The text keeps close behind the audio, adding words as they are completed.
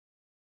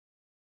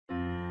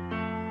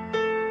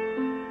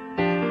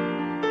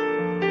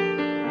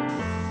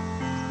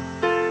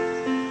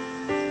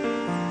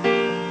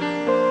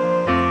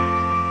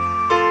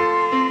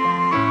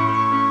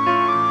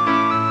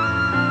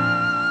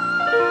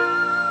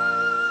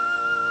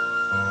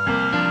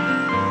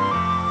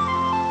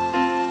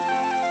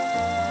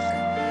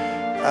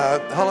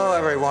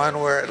everyone.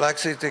 We're at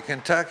Lexington,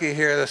 Kentucky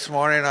here this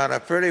morning on a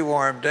pretty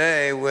warm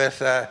day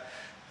with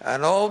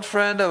an old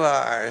friend of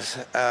ours,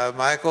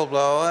 Michael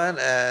Blowen,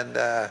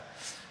 and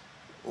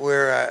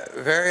we're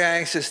very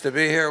anxious to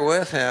be here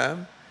with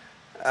him.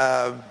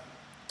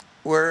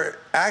 We're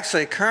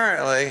actually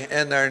currently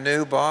in their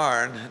new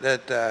barn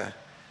that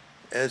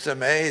is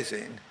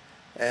amazing,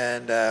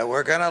 and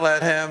we're going to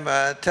let him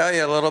tell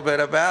you a little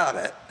bit about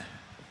it.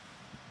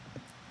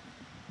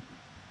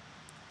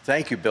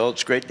 Thank you, Bill.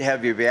 It's great to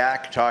have you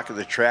back, talk of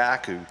the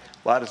track. A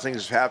lot of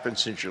things have happened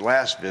since your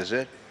last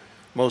visit.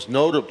 Most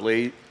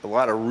notably, a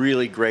lot of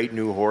really great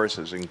new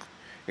horses,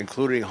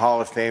 including Hall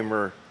of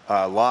Famer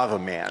Lava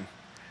Man,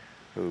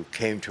 who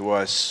came to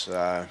us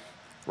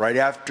right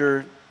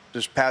after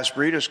this past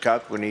Breeders'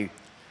 Cup when he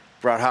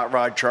brought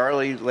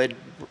led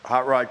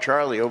Hot Rod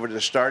Charlie over to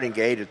the starting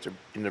gate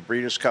in the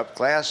Breeders' Cup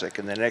Classic,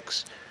 and the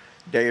next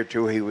day or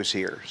two he was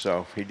here.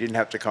 So he didn't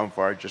have to come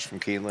far, just from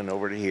Keeneland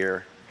over to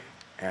here.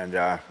 And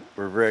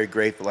we're very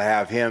grateful to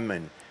have him.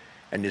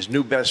 And his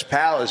new best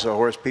pal is a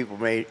horse people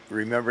may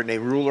remember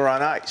named Ruler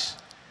on Ice,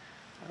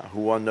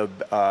 who won the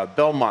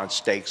Belmont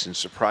Stakes in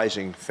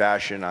surprising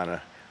fashion on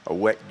a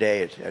wet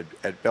day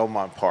at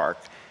Belmont Park.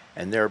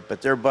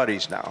 But they're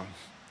buddies now.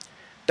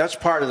 That's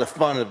part of the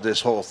fun of this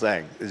whole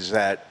thing, is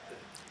that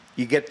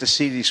you get to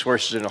see these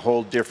horses in a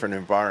whole different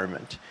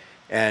environment.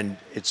 And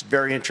it's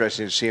very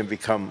interesting to see them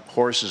become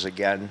horses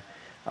again,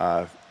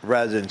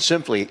 rather than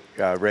simply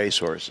race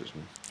horses.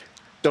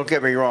 Don't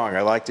get me wrong,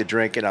 I like the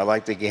drinking, I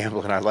like the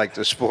gambling, I like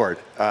the sport.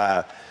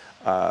 But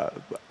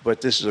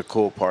this is a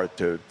cool part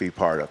to be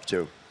part of,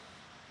 too.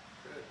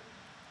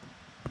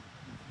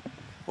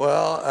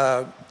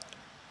 Well,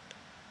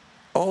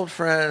 Old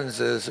Friends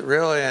is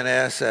really an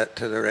asset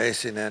to the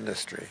racing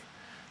industry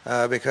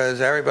because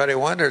everybody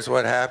wonders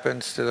what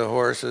happens to the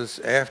horses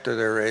after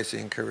their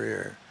racing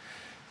career.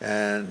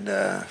 And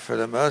for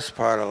the most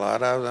part, a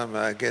lot of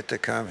them get to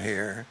come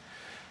here.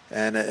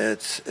 And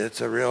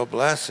it's a real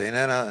blessing.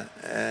 And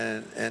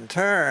in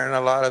turn, a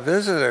lot of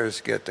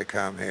visitors get to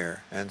come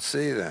here and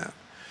see them.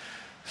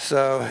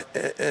 So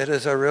it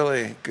is a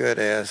really good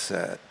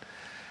asset.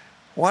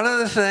 One of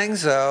the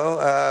things, though,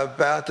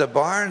 about the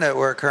barn that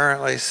we're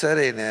currently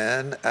sitting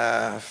in,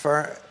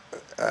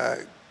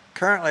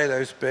 currently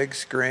there's big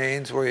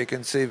screens where you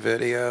can see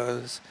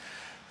videos.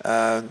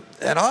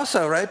 And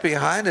also right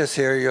behind us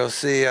here, you'll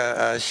see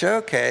a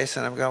showcase,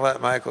 and I'm going to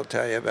let Michael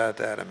tell you about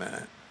that in a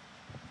minute.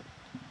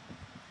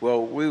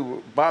 Well,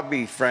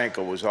 Bobby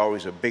Frankel was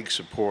always a big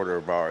supporter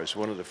of ours.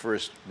 One of the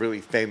first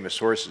really famous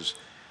horses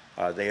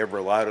they ever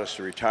allowed us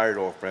to retire to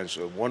Old Friends,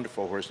 a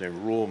wonderful horse named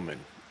Ruhlmann,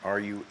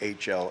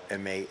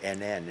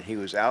 R-U-H-L-M-A-N-N. And he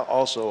was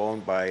also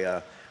owned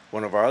by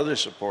one of our other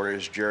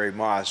supporters, Jerry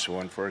Moss, who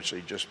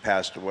unfortunately just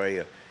passed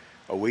away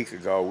a week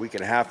and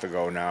a half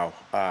ago now.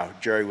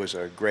 Jerry was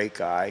a great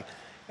guy.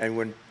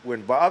 And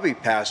when Bobby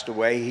passed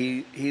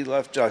away, he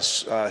left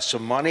us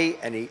some money,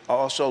 and he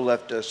also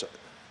left us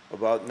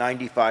about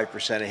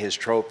 95% of his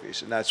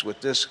trophies. And that's what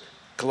this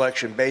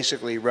collection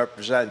basically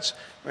represents.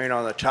 I mean,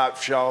 on the top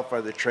shelf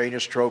are the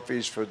trainers'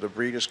 trophies for the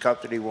Breeders'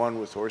 Cup that he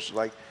won with horses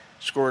like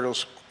Squirtle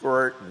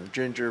Squirt and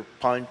Ginger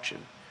Punch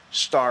and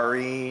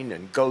Starine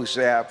and Ghost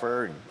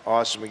Zapper and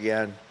Awesome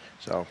Again.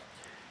 So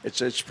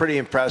it's pretty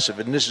impressive.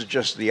 And this is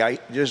just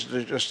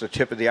the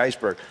tip of the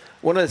iceberg.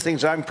 One of the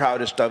things I'm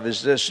proudest of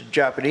is this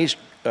Japanese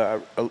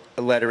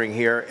lettering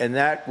here, and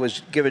that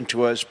was given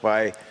to us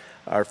by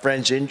our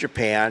friends in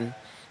Japan.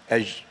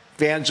 As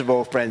fans of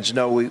Old Friends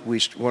know,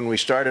 when we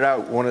started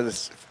out, one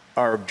of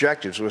our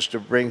objectives was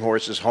to bring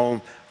horses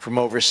home from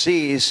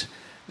overseas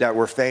that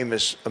were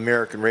famous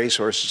American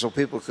racehorses so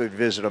people could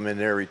visit them in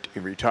their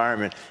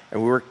retirement.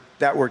 And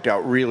that worked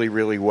out really,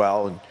 really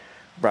well, and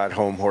brought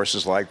home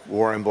horses like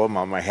War Emblem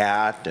on my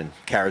hat, and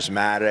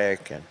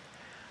Charismatic, and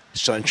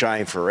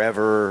Sunshine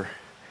Forever.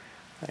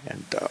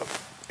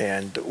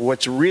 And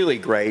what's really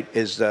great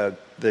is the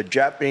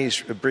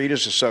Japanese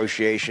Breeders'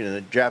 Association and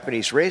the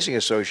Japanese Racing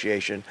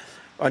Association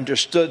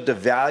understood the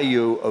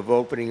value of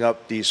opening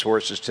up these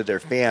horses to their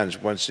fans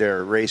once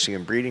their racing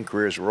and breeding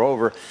careers were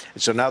over.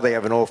 And so now they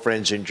have an Old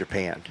Friends in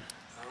Japan.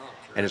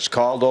 And it's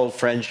called Old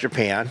Friends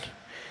Japan.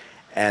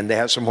 And they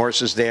have some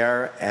horses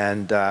there.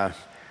 And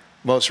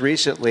most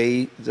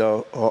recently,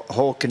 the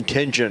whole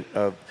contingent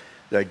of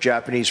the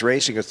Japanese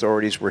racing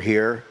authorities were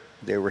here.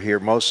 They were here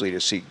mostly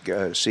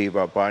to see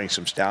about buying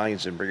some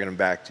stallions and bringing them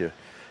back to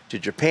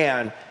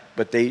Japan,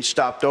 but they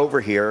stopped over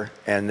here,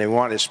 and they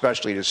wanted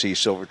especially to see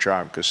Silver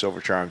Charm, because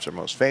Silver Charm's our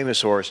most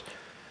famous horse.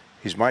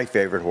 He's my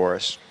favorite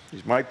horse.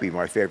 He might be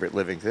my favorite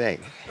living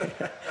thing.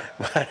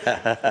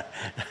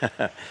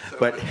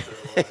 but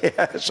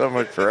yeah, so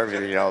much for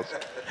everything else.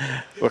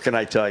 What can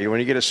I tell you?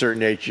 When you get a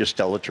certain age, just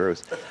tell the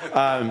truth.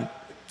 I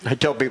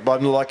tell people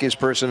I'm the luckiest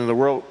person in the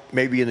world,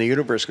 maybe in the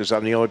universe, because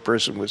I'm the only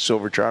person with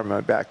Silver Charm in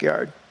my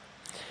backyard.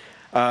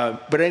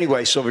 But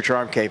anyway, Silver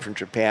Charm came from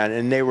Japan,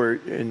 and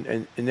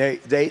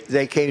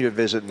they came to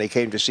visit, and they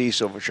came to see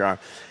Silver Charm.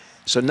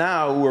 So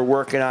now we're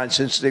working on,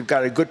 since they've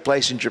got a good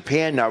place in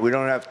Japan now, we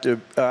don't have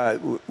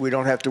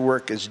to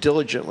work as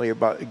diligently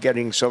about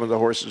getting some of the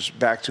horses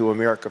back to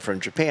America from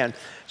Japan.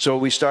 So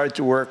we started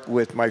to work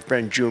with my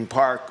friend June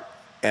Park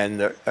and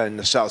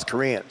the South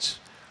Koreans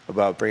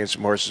about bringing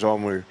some horses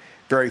home. We were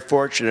very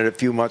fortunate a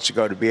few months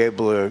ago to be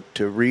able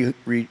to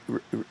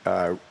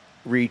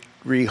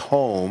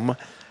rehome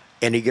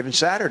Any Given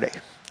Saturday.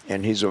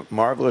 And he's a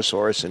marvelous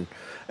horse, and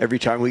every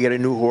time we get a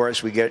new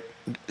horse, we get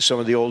some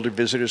of the older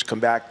visitors come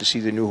back to see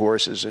the new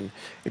horses, and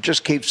it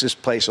just keeps this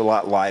place a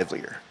lot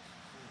livelier.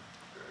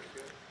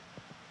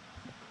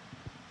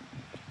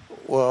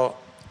 Well,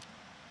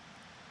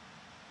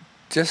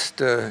 just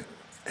to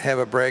have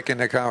a break in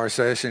the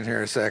conversation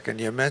here a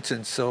second, you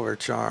mentioned Silver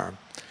Charm.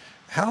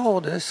 How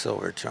old is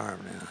Silver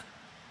Charm now?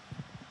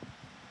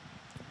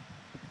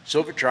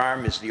 Silver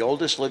Charm is the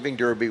oldest living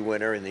Derby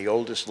winner and the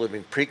oldest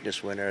living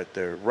Preakness winner at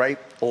the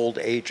ripe old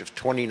age of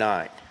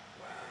 29.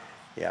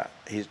 Yeah,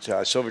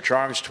 Silver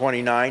Charm's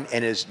 29,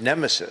 and his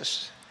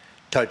nemesis,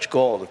 Touch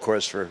Gold, of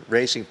course, for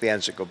racing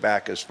fans that go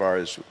back as far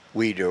as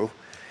we do.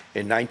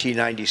 In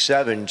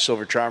 1997,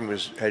 Silver Charm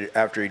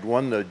after he'd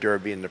won the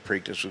Derby and the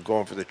Preakness, was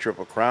going for the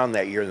Triple Crown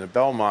that year in the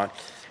Belmont,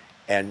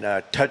 and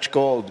Touch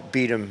Gold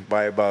beat him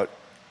by about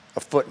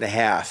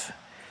 1.5 feet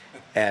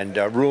and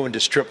ruined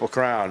his Triple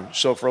Crown.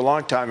 So for a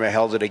long time, I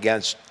held it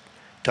against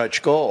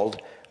Touch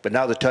Gold, but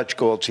now the Touch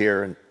Gold's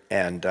here,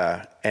 and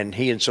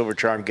he and Silver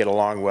Charm get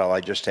along well.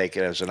 I just take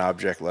it as an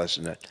object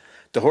lesson that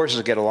the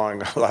horses get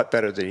along a lot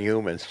better than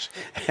humans,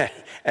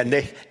 and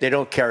they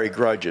don't carry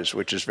grudges,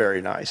 which is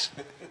very nice.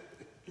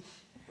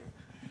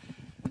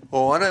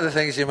 Well, one of the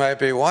things you might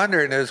be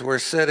wondering is we're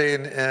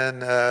sitting in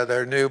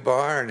their new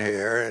barn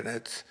here, and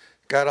it's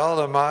got all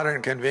the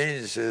modern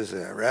conveniences,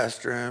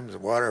 restrooms,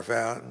 water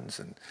fountains,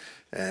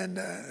 and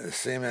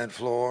cement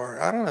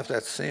floor. I don't know if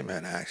that's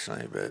cement,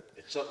 actually, but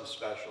It's something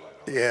special,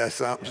 I know. Yeah,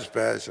 something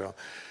special.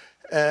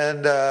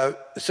 And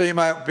so you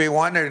might be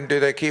wondering, do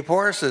they keep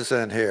horses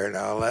in here? And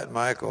I'll let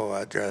Michael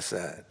address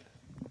that.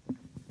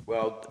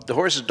 Well, the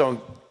horses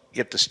don't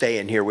get to stay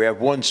in here. We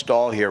have one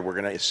stall here we're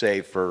going to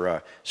save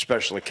for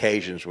special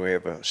occasions. We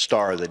have a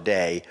star of the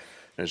day.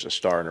 There's a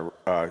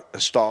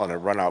stall and a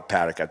run-out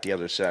paddock at the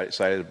other side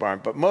of the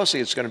barn. But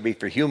mostly it's going to be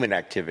for human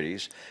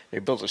activities. They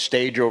built a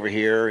stage over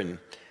here,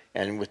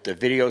 and with the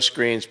video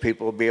screens,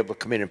 people will be able to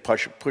come in and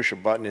push a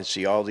button and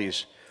see all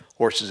these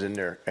horses in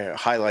their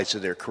highlights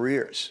of their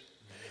careers.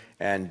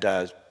 And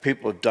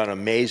people have done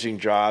amazing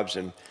jobs.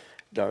 And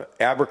the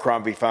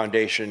Abercrombie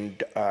Foundation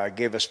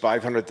gave us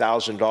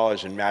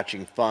 $500,000 in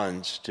matching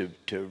funds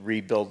to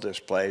rebuild this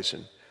place.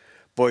 And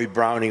Boyd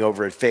Browning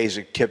over at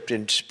Phasic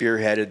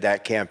spearheaded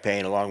that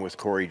campaign along with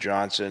Corey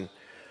Johnson,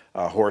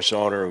 a horse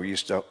owner who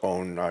used to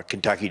own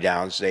Kentucky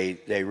Downs.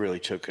 They really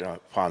took it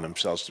upon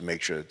themselves to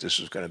make sure that this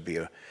was going to be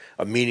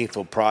a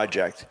meaningful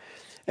project.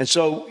 And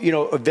so, you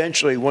know,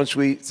 eventually, once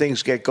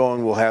things get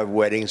going, we'll have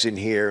weddings in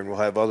here, and we'll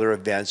have other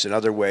events and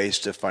other ways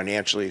to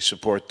financially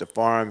support the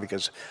farm,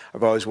 because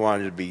I've always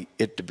wanted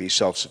it to be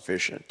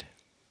self-sufficient.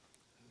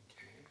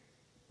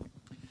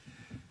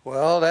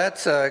 Well,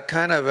 that's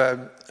kind of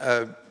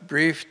a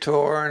brief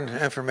tour and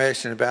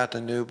information about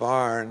the new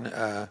barn.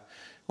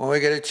 When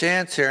we get a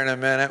chance here in a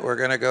minute, we're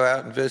going to go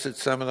out and visit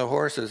some of the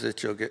horses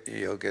that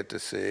you'll get to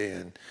see.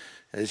 And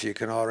as you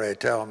can already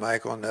tell,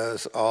 Michael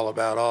knows all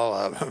about all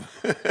of them.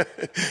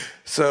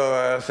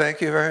 So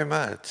thank you very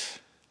much.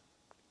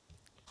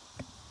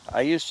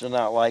 I used to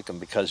not like him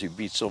because he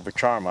beat Silver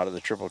Charm out of the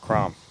Triple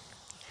Crown,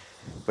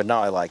 but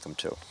now I like him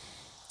too.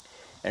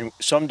 And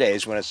some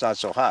days when it's not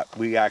so hot,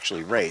 we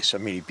actually race. I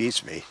mean, he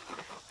beats me,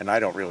 and I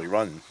don't really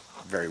run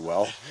very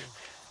well.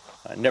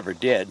 I never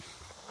did.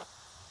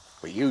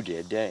 But you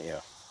did, didn't you?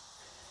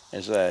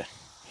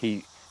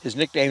 His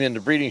nickname in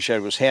the breeding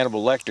shed was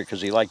Hannibal Lecter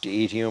because he liked to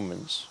eat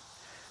humans.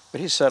 But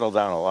he's settled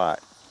down a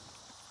lot.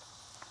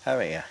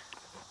 Haven't you?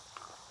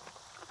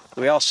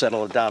 We all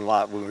settle down a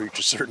lot when we reach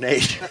a certain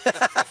age.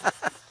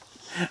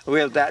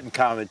 We have that in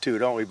common too,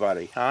 don't we,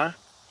 buddy? Huh?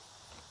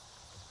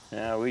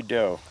 Yeah, we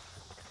do.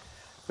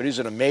 But he's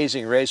an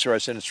amazing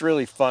racehorse, and it's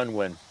really fun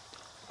when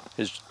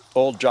his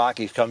old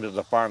jockeys come to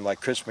the farm,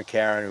 like Chris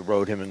McCarron, who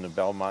rode him in the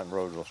Belmont,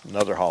 rode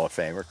another Hall of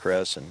Famer,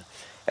 Chris, and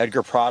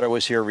Edgar Prado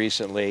was here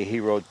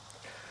recently.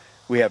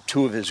 We have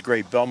two of his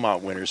great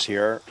Belmont winners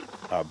here,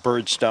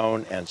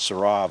 Birdstone and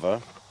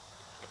Sarava.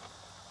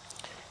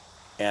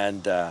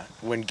 And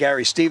when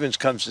Gary Stevens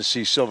comes to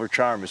see Silver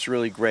Charm, it's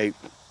really great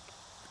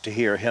to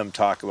hear him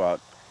talk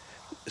about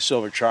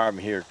Silver Charm,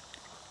 hear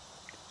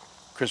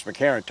Chris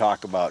McCarron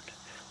talk about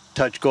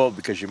Touch Gold,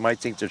 because you might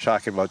think they're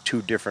talking about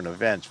two different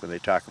events when they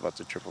talk about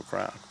the Triple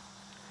Crown.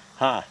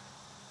 Huh?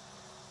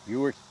 He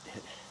was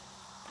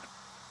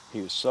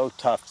so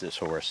tough, this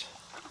horse.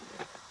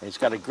 And he's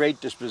got a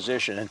great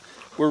disposition, and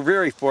we're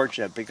very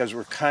fortunate because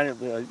we're kind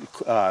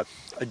of,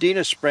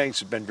 Adina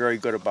Springs has been very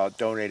good about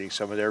donating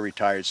some of their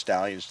retired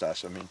stallions to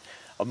us. I mean,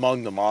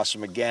 among them,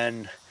 Awesome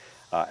Again,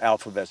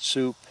 Alphabet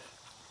Soup,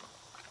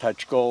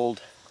 Touch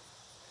Gold,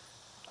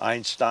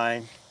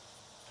 Einstein,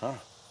 and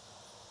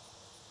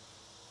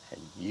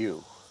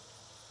you.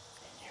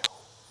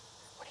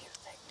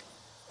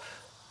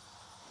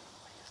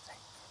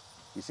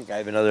 You think I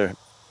have another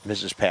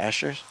Mrs.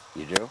 Pastures?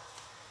 You do?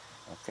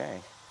 Okay,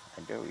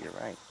 I do, you're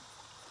right.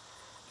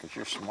 Because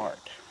you're smart.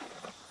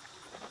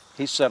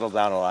 He's settled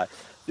down a lot.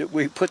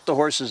 We put the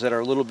horses that are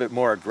a little bit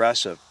more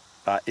aggressive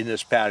in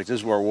this paddock.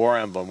 This is where War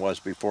Emblem was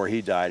before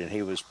he died, and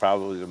he was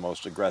probably the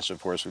most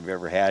aggressive horse we've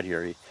ever had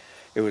here.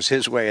 It was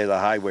his way of the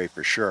highway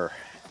for sure.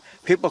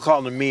 People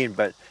call him mean,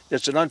 but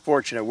it's an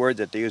unfortunate word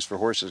that they use for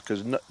horses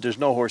because there's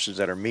no horses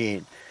that are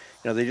mean.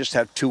 You know, they just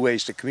have two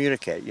ways to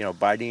communicate, you know,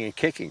 biting and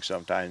kicking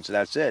sometimes,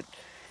 that's it.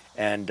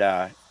 And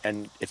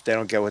if they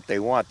don't get what they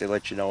want, they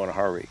let you know in a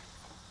hurry.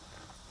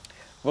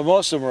 But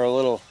most of them are a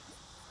little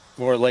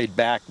more laid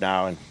back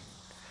now, and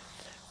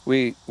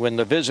when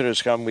the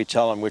visitors come, we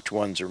tell them which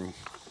ones are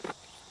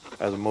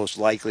the most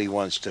likely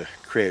ones to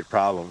create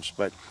problems,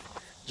 but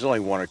there's only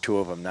one or two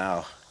of them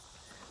now.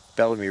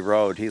 Bellamy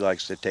Road, he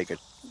likes to take a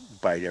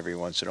bite every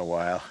once in a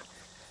while.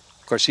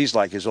 Of course, he's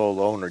like his old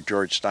owner,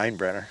 George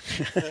Steinbrenner.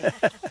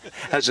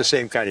 Has the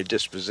same kind of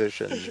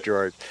disposition as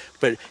George.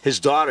 But his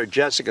daughter,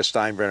 Jessica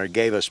Steinbrenner,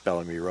 gave us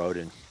Bellamy Road,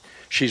 and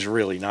she's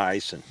really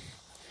nice. And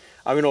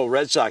I'm an old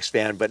Red Sox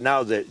fan, but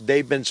now that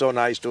they've been so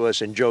nice to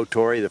us, and Joe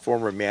Torre, the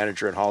former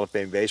manager and Hall of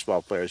Fame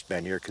baseball player, has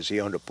been here because he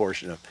owned a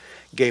portion of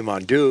Game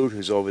On Dude,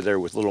 who's over there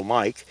with Little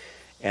Mike.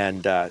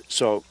 And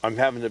so I'm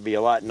having to be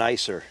a lot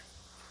nicer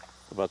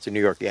about the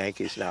New York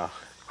Yankees now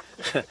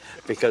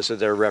because of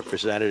their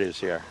representatives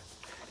here.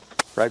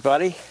 Right,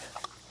 buddy?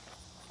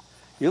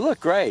 You look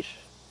great.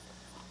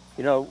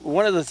 You know,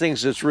 one of the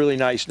things that's really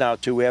nice now,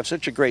 too, we have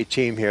such a great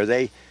team here.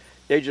 They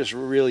just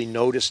really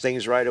notice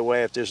things right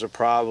away if there's a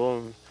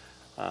problem.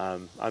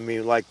 I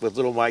mean, like with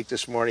Little Mike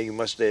this morning, he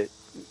must have,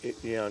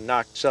 you know,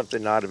 knocked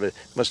something out of it.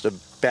 Must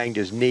have banged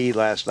his knee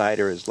last night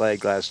or his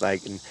leg last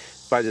night. And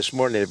by this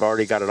morning, they've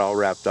already got it all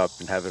wrapped up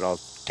and have it all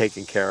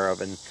taken care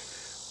of. And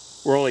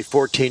we're only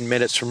 14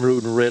 minutes from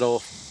Root and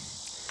Riddle.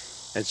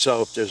 And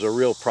so if there's a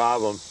real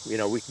problem, you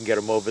know, we can get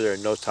them over there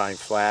in no time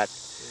flat.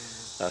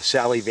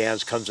 Sally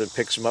Vans comes and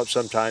picks them up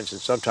sometimes,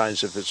 and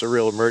sometimes if it's a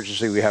real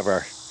emergency, we have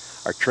our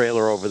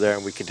trailer over there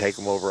and we can take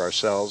them over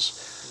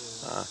ourselves.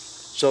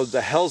 So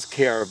the health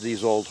care of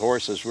these old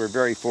horses, we're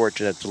very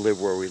fortunate to live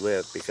where we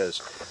live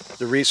because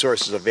the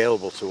resources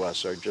available to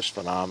us are just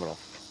phenomenal.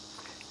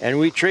 And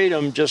we treat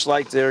them just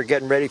like they're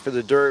getting ready for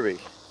the Derby.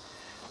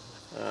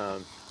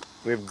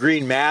 We have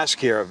Green Mask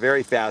here, a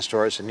very fast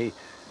horse, and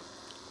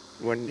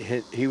when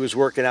he was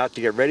working out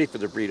to get ready for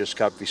the Breeders'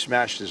 Cup, he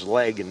smashed his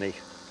leg, and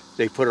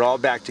they put it all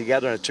back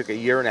together, and it took a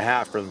year and a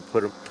half for them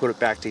to put it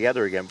back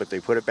together again, but they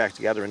put it back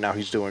together, and now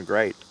he's doing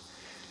great.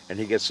 And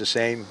he gets the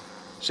same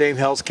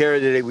health care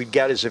that we'd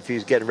get as if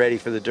he's getting ready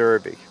for the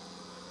Derby.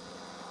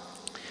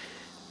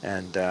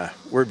 And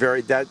we're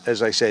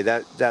as I say,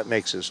 that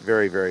makes us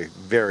very, very,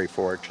 very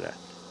fortunate.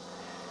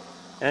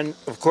 And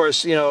of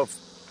course, you know,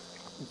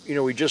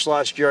 we just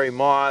lost Jerry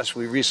Moss.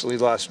 We recently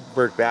lost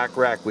Burt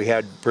Bacharach. We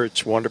had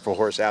Burt's wonderful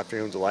horse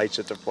Afternoon Delights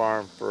at the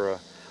farm for a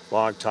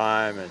long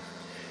time,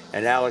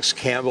 and Alex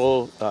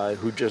Campbell,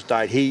 who just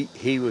died.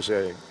 He was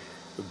a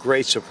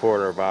great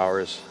supporter of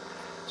ours.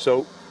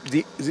 So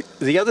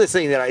the other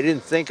thing that I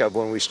didn't think of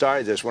when we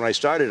started this, when I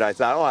started, I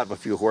thought, I'll have a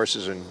few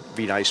horses and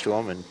be nice to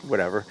them and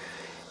whatever.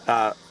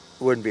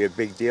 Wouldn't be a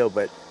big deal,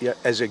 but yeah,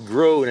 as it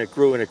grew and it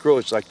grew and it grew,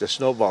 it's like the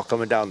snowball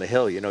coming down the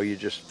hill. You know, you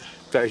just,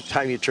 by the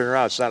time you turn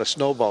around, it's not a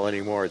snowball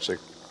anymore.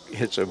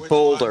 It's a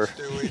boulder.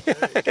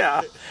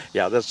 Yeah,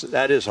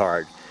 that is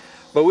hard.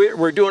 But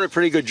we're doing a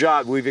pretty good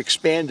job. We've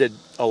expanded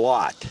a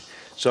lot.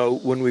 So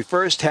when we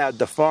first had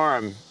the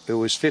farm, it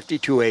was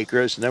 52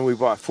 acres, and then we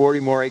bought 40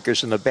 more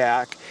acres in the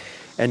back,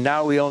 and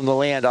now we own the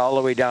land all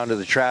the way down to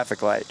the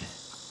traffic light.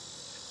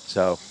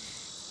 So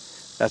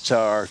that's how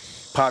our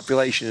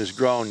population has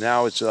grown.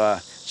 Now it's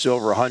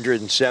over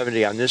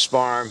 170 on this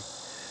farm.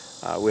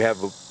 We have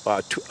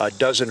a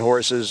dozen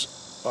horses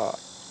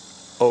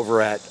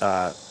over at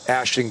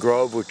Ashton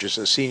Grove, which is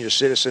a senior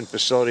citizen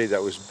facility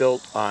that was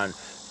built on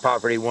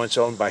property once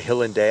owned by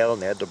Hill and Dale,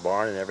 and they had the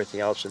barn and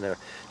everything else, and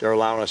they're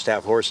allowing us to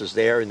have horses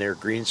there in their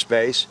green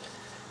space.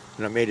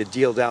 And I made a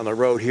deal down the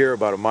road here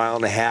about 1.5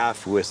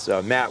 miles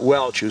with Matt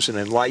Welch, who's an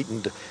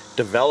enlightened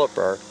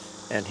developer,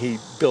 and he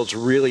builds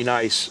really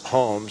nice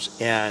homes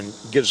and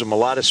gives them a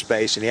lot of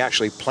space, and he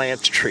actually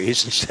plants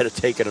trees instead of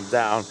taking them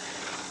down.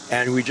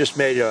 And we just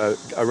made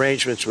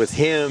arrangements with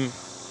him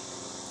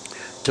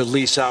to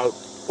lease out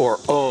or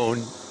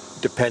own,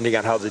 depending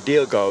on how the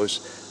deal goes,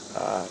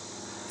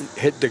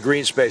 hit the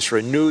green space for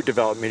a new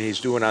development he's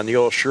doing on the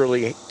old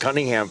Shirley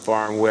Cunningham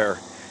farm where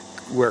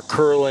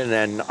Curlin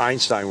and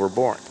Einstein were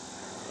born.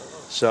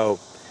 So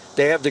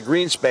they have the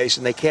green space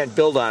and they can't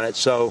build on it,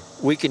 so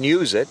we can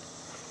use it.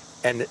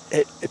 And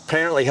it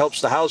apparently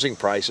helps the housing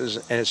prices,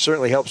 and it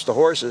certainly helps the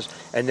horses.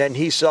 And then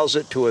he sells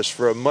it to us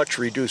for a much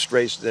reduced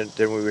rate than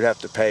we would have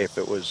to pay if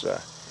it was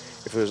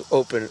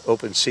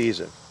open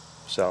season.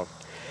 So,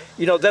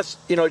 you know, there's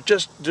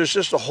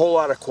just a whole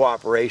lot of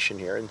cooperation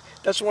here, and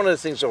that's one of the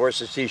things the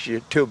horses teach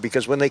you too.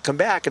 Because when they come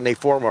back and they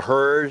form a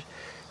herd,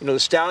 you know, the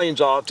stallions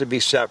all have to be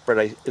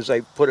separate. As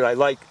I put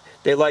it,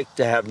 they like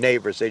to have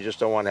neighbors. They just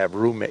don't want to have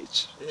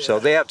roommates. Yeah. So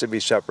they have to be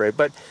separated.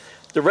 But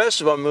the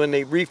rest of them, when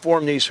they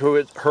reform these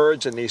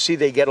herds and they see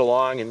they get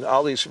along, and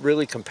all these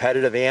really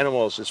competitive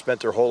animals that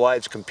spent their whole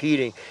lives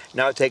competing,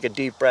 now take a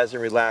deep breath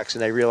and relax,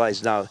 and they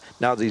realize now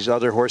these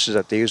other horses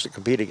that they used to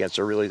compete against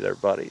are really their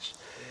buddies.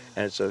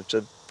 And it's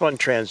a fun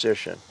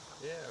transition.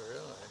 Yeah,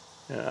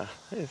 really.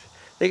 Yeah,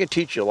 they can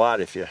teach you a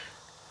lot if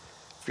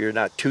you're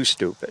not too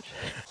stupid.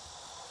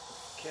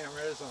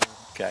 Camera is on.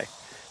 Okay,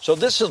 so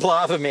this is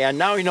Lava Man.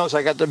 Now he knows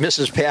I got the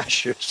Mrs.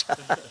 Pastures.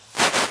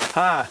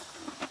 Huh?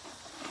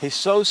 He's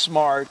so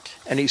smart,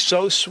 and he's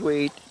so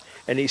sweet,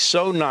 and he's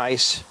so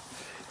nice,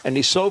 and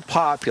he's so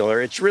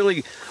popular. It's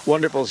really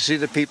wonderful to see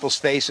the people's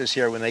faces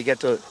here when they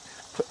get to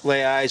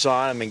lay eyes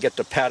on him and get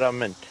to pet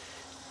him and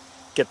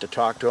get to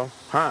talk to him.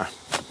 Huh?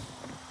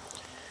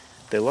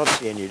 They love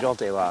seeing you, don't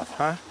they, Love?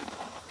 Huh?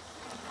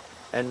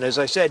 And as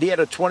I said, he had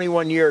a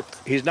 21-year,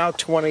 he's now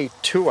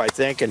 22, I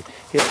think, and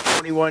he had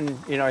 21,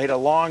 he had a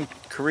long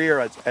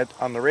career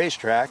on the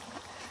racetrack,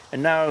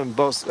 and now in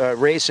both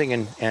racing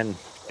and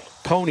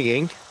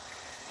ponying.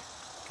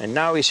 And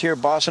now he's here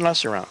bossing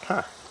us around,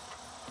 huh?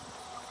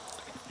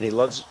 And he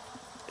loves,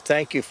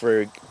 thank you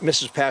for,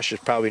 Mrs. Pastures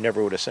probably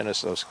never would have sent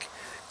us those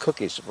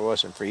cookies if it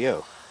wasn't for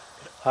you.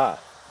 Huh?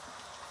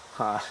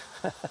 Huh?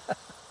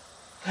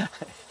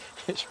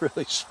 It's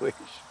really sweet.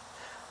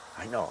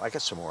 I know, I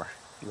got some more.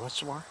 You want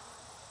some more?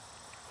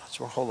 Want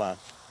some more? Hold on.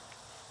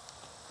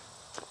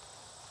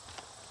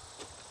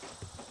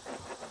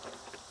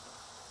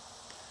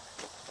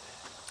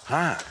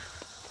 Huh?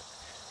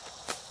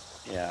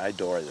 Yeah, I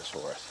adore this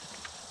horse.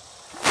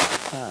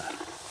 Huh.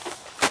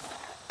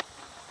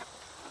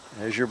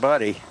 There's your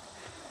buddy.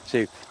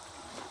 See,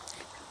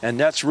 and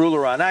that's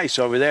Ruler on Ice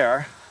over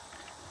there,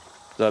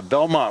 the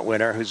Belmont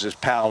winner, who's his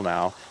pal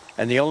now.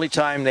 And the only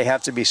time they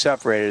have to be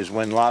separated is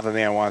when Lava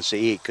Man wants to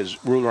eat,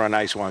 because Ruler on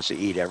Ice wants to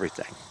eat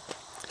everything.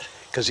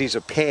 Because he's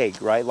a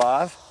pig, right,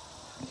 Lav?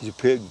 He's a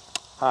pig.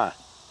 Huh?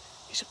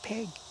 He's a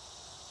pig.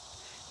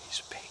 He's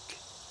a pig.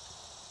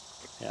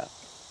 Yeah.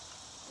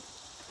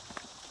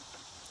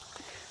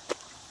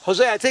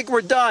 Jose, I think we're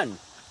done.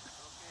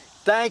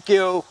 Thank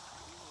you.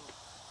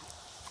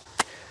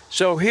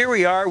 So here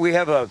we are. We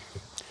have a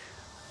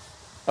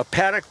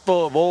paddock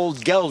full of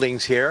old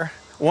geldings here.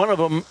 One of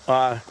them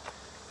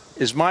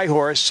is my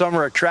horse,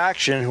 Summer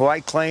Attraction, who I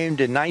claimed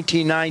in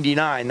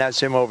 1999.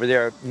 That's him over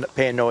there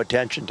paying no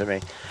attention to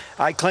me.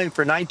 I claimed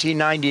for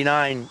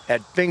 1999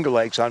 at Finger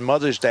Lakes on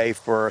Mother's Day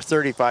for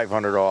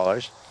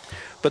 $3,500.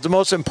 But the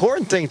most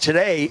important thing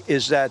today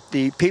is that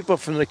the people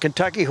from the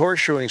Kentucky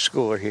Horseshoeing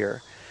School are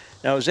here.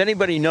 Now, as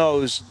anybody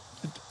knows,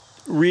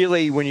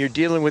 really, when you're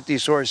dealing with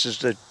these horses,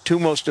 the two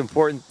most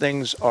important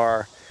things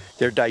are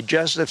their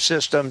digestive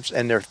systems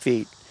and their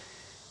feet.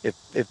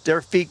 If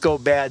their feet go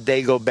bad,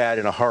 they go bad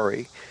in a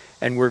hurry.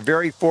 And we're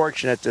very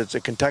fortunate that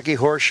the Kentucky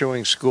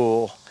Horseshoeing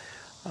School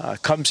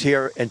comes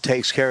here and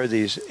takes care of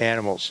these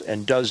animals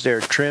and does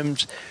their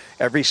trims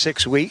every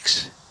 6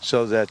 weeks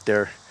so that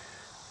their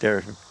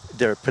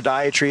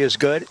podiatry is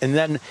good. And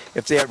then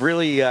if they have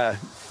really,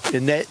 then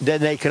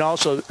they can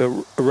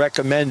also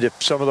recommend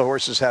if some of the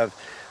horses have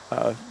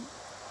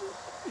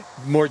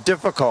more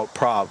difficult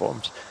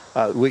problems,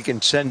 we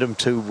can send them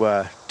to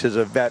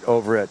the vet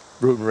over at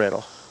Root and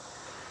Riddle.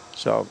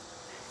 So,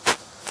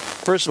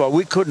 first of all,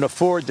 we couldn't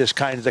afford the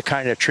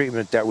kind of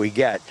treatment that we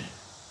get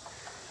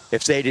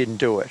if they didn't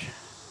do it,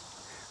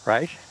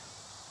 right?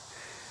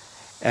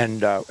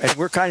 And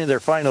we're kind of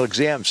their final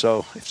exam,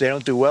 so if they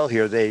don't do well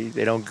here, they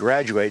don't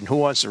graduate. And who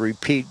wants to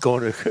repeat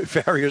going to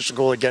farrier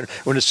school again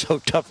when it's so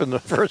tough in the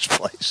first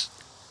place?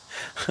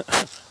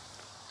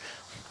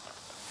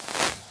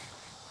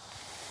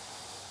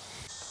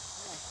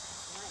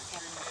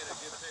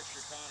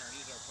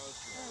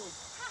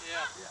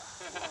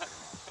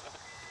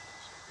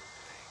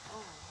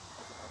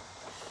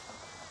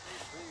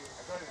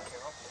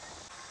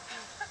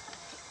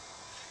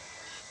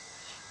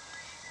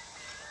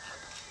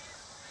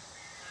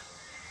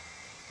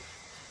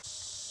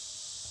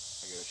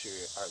 Show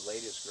you our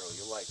latest girl.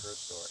 You'll like her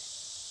story.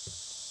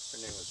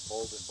 Her name was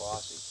Bold and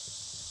Bossy.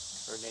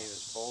 Her name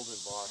is Bold and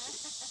Bossy.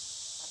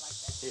 I like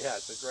that. Yeah,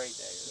 it's a great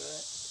name, isn't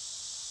it?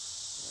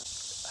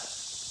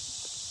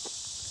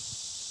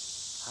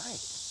 Hi.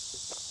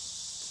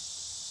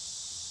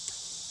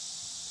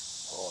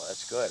 Oh,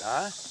 that's good,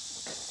 huh?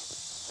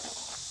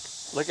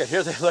 Look at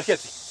here. Look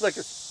at.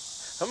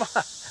 Come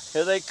on,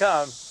 here they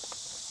come.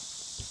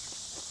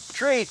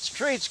 Treats,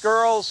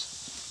 girls.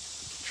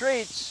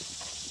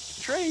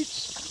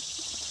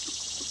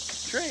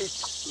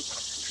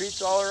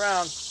 Treats all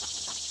around.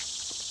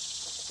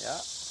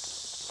 Yeah.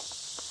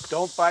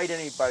 Don't bite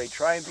anybody.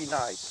 Try and be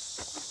nice.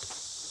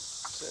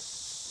 Sit.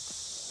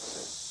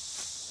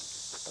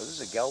 Oh, this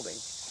is a gelding.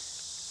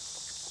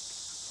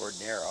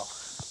 Ordinero.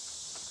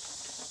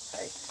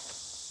 Hey.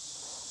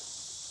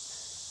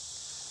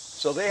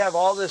 So they have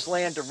all this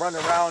land to run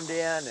around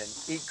in and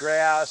eat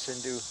grass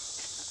and do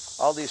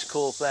all these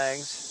cool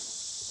things.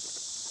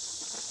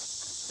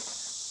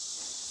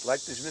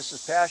 Like these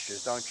Mrs.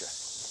 Pastures, don't you?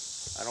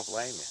 I don't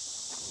blame you.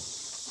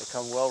 They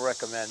come well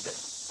recommended.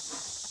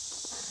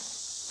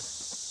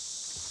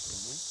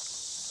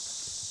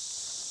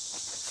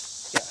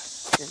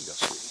 Here you go,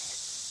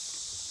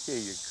 sweetie. Here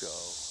you go.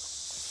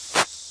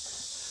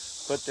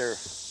 But they're,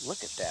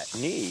 look at that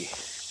knee.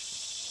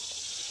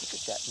 Look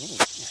at that knee.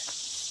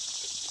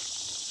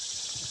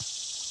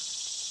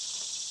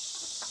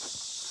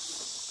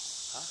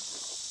 Huh?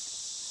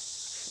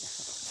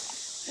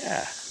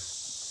 Yeah.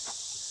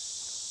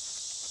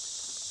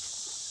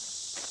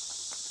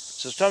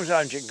 So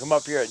sometimes you can come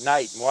up here at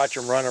night and watch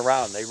them run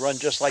around. They run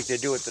just like they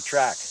do at the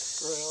track.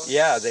 Really?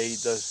 Yeah,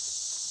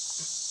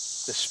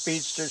 the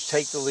speedsters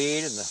take the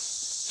lead and the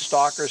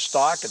stalkers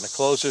stalk and the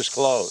closers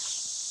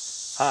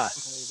close. Huh? How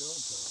you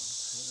doing, Tom?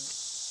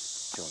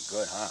 Doing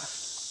good, huh?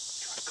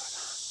 Doing good,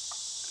 huh?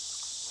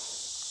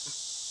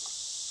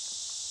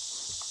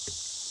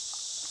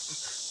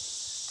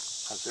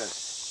 How's this?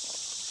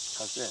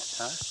 How's this,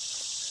 huh?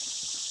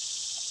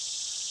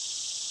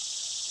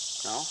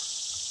 No?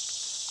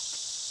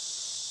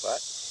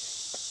 What?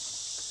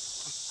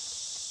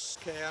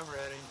 Okay, I'm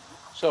ready.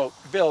 So,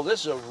 Bill,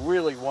 this is a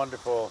really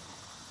wonderful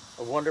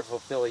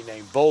filly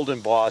named Bold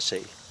and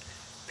Bossy.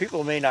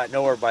 People may not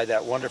know her by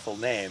that wonderful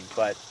name,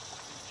 but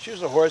she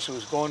was a horse who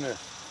was going to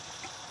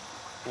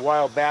a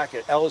while back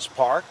at Ellis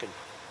Park, and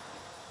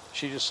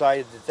she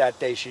decided that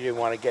day she didn't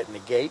want to get in the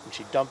gate, and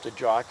she dumped the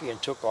jockey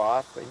and took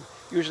off. And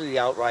usually the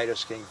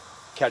outriders can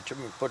catch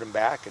him and put him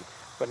back,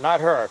 but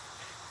not her.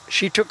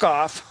 She took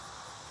off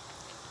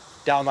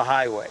down the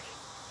highway.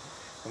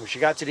 And when she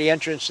got to the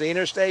entrance to the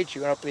interstate, she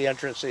went up to the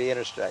entrance to the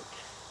interstate.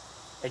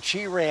 And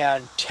she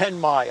ran 10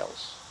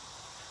 miles.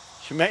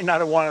 She may not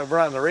have wanted to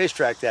run on the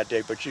racetrack that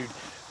day, but we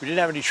didn't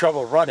have any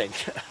trouble running.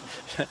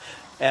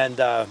 And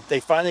they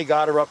finally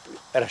got her up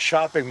at a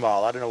shopping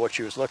mall. I don't know what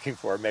she was looking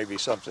for. Maybe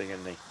something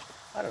in the,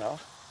 I don't know,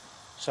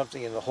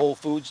 something in the Whole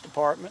Foods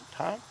department,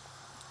 huh?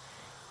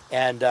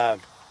 And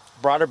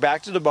brought her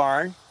back to the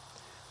barn,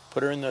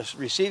 put her in the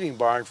receiving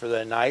barn for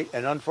the night.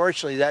 And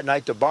unfortunately, that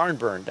night the barn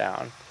burned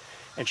down.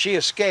 And she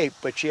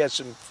escaped, but she had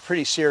some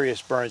pretty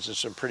serious burns and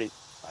some pretty,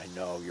 I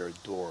know, you're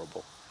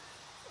adorable,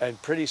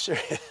 and pretty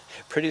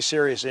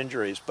serious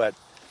injuries. But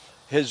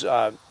his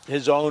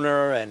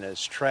owner and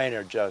his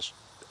trainer just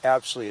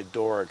absolutely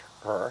adored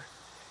her,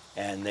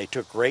 and they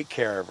took great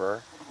care of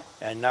her.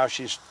 And now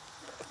she's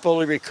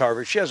fully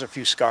recovered. She has a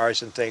few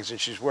scars and things, and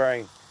she's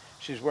wearing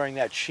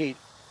that sheet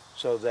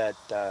so that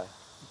the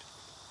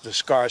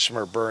scars from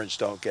her burns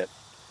don't get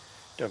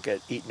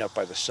eaten up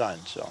by the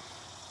sun. So.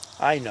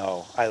 I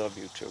know. I love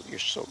you too. You're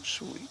so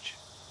sweet.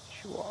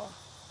 Yes, you are.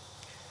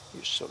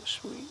 You're so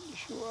sweet.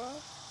 Yes, you are.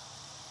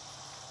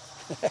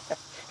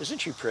 Isn't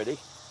she pretty?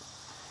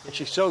 And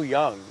she's so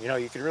young. You know,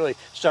 you can really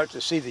start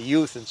to see the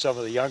youth in some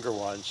of the younger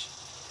ones.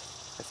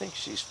 I think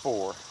she's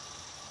 4.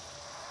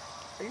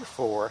 Are you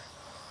 4?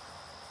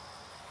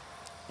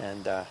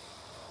 And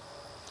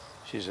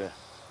she's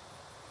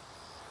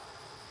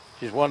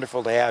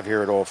wonderful to have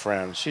here at Old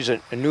Friends. She's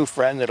a new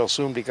friend that'll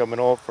soon become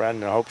an old friend,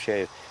 and I hope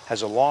she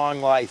has a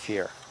long life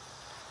here.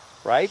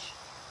 Right?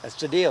 That's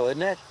the deal,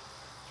 isn't it?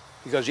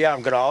 He goes, yeah,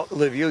 I'm going to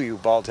outlive you, you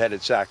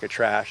bald-headed sack of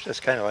trash. That's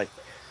kind of like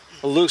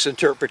a loose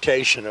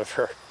interpretation of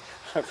her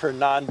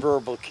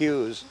nonverbal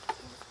cues.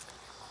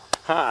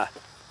 Huh?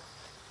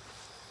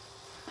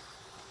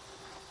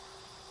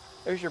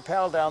 There's your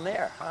pal down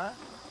there, huh?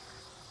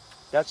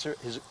 That's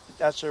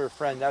her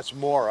friend. That's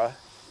Mora.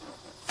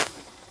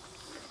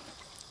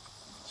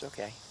 It's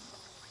okay.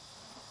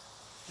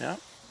 Yeah.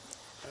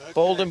 Okay.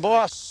 Bold and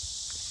Boss.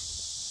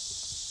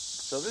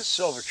 So this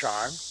Silver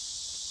Charm,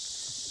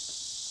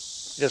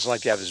 he doesn't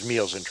like to have his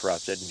meals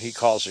interrupted, and he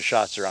calls the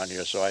shots around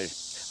here, so I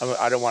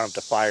don't want him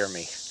to fire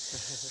me.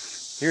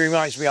 He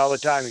reminds me all the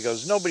time, he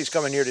goes, nobody's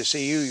coming here to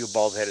see you, you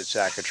bald-headed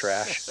sack of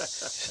trash.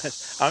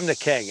 I'm the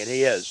king, and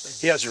he is.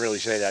 He doesn't really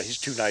say that. He's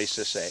too nice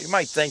to say. He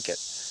might think it,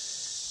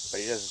 but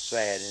he doesn't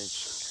say it. And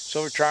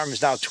Silver Charm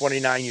is now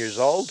 29 years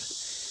old.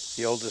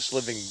 The oldest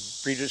living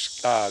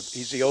breeders,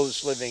 he's the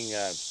oldest living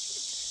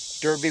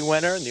Derby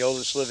winner and the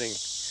oldest living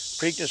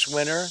Preakness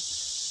winner.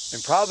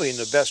 And probably in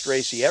the best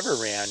race he ever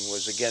ran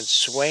was against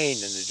Swain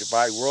in the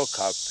Dubai World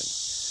Cup. And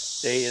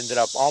they ended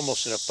up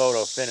almost in a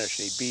photo finish.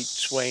 He beat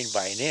Swain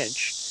by an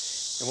inch.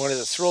 And one of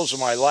the thrills of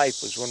my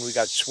life was when we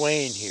got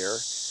Swain here.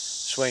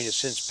 Swain has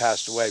since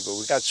passed away, but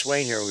we got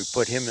Swain here and we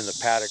put him in the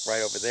paddock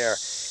right over there.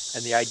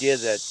 And the idea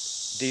that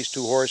these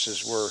two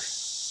horses were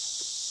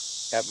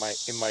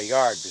in my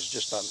yard was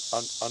just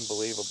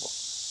unbelievable.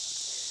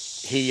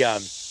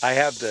 I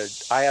have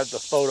the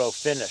photo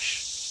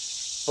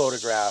finish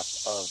photograph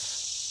of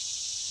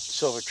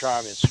Silver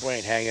Charm and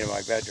Swain hanging in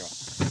my bedroom.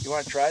 You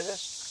want to try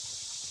this?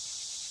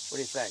 What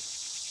do you think?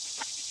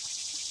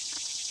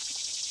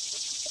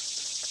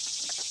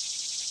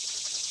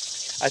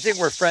 I think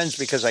we're friends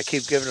because I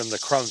keep giving him the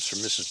crumbs from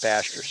Mrs.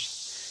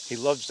 Pasture's. He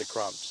loves the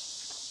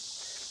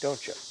crumbs,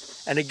 don't you?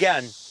 And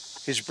again,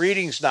 his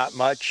breeding's not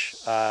much.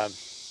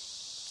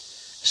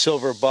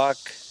 Silver Buck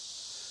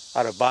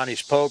out of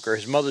Bonnie's Poker.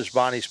 His mother's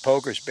Bonnie's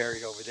Poker is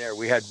buried over there.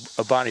 We had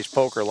a Bonnie's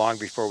Poker long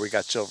before we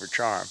got Silver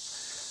Charm.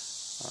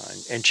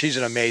 And she's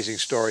an amazing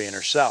story in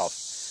herself.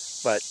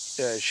 But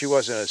she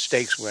wasn't a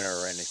stakes winner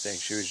or anything.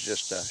 She was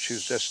just a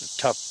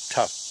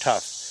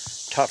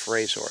tough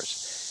racehorse.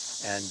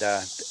 And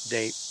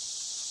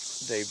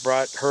they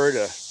brought her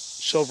to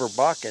Silver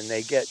Buck, and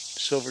they get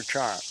Silver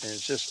Charm, and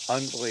it's just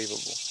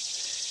unbelievable,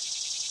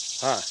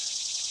 huh?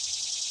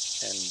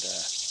 And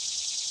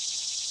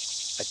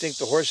I think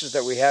the horses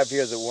that we have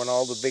here that won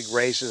all the big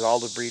races, all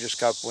the Breeders'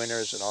 Cup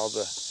winners, and all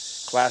the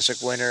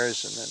Classic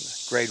winners, and then the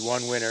Grade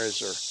 1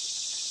 winners are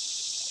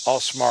all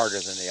smarter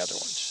than the other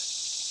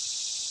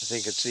ones. I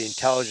think it's the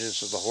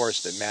intelligence of the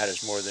horse that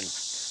matters more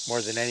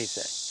than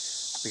anything,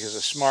 because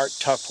a smart,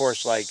 tough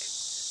horse like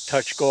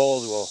Touch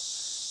Gold will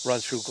run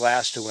through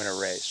glass to win a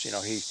race. You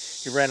know, he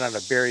ran on a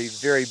very,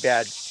 very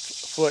bad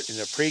foot in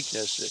the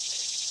Preakness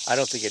that I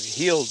don't think it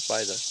healed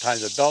by the time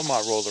the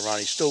Belmont rolled around.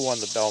 He still won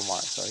the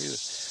Belmont. So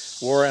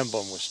War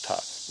Emblem was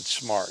tough and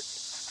smart.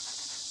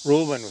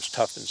 Ruhlman was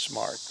tough and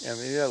smart. I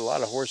mean, you had a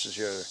lot of horses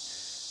here that are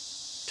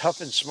tough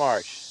and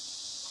smart.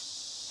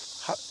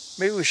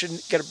 Maybe we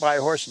should buy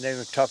a horse and name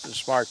him Tough and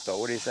Smart, though.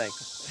 What do you think?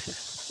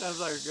 Sounds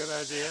like a good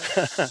idea.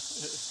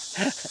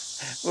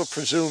 We'll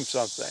presume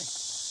something.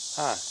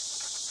 Huh.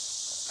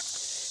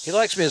 He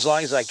likes me as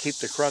long as I keep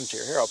the crumbs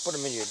here. Here, I'll put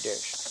them in your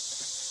dish.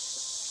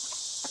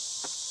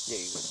 There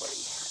you go,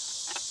 buddy.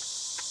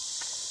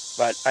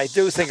 But I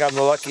do think I'm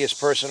the luckiest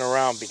person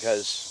around,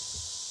 because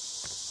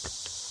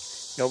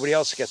nobody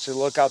else gets to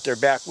look out their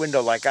back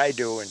window like I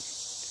do and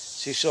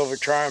see Silver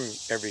Charm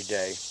every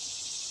day.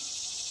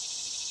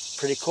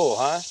 Pretty cool,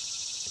 huh?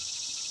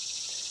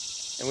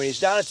 And when he's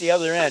down at the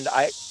other end,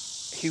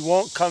 he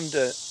won't come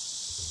to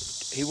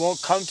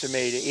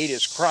me to eat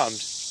his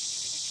crumbs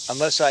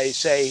unless I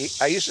say,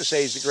 I used to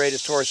say he's the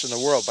greatest horse in the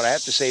world, but I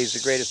have to say he's the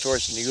greatest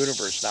horse in the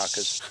universe now,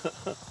 because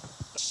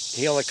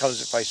he only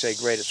comes if I say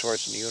greatest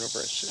horse in the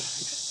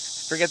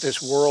universe. Forget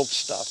this world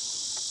stuff.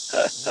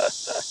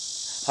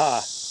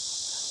 Huh.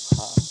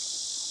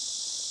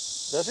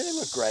 Doesn't he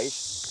look great?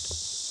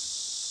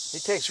 He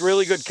takes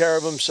really good care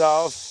of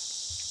himself.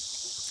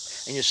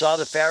 And you saw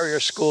the farrier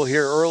school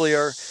here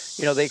earlier.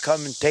 You know, they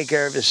come and take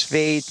care of his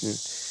feet, and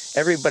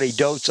everybody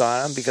dotes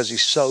on him because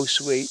he's so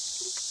sweet.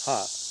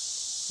 Huh.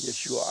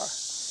 Yes, you are.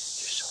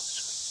 You're so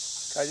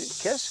sweet. Can I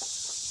kiss?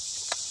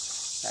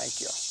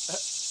 Thank you.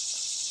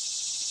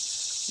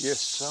 You're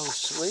so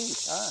sweet,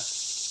 huh?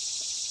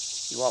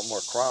 You want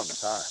more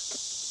crumbs, huh?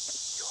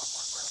 You want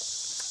more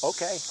crumbs?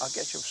 Okay, I'll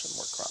get you some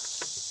more crumbs.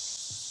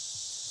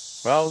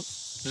 Well,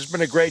 this has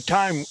been a great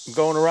time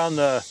going around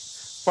the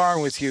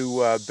farm with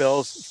you, Bill.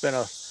 It's been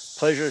a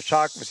pleasure to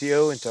talk with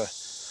you, and to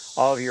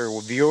all of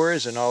your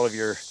viewers and all of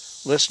your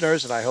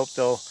listeners, and I hope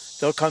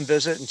they'll come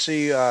visit and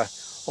see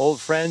old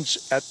friends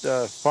at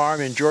the farm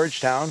in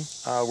Georgetown.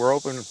 We're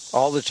open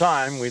all the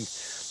time. We'd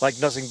like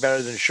nothing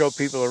better than to show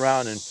people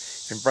around and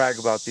brag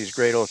about these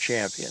great old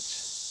champions.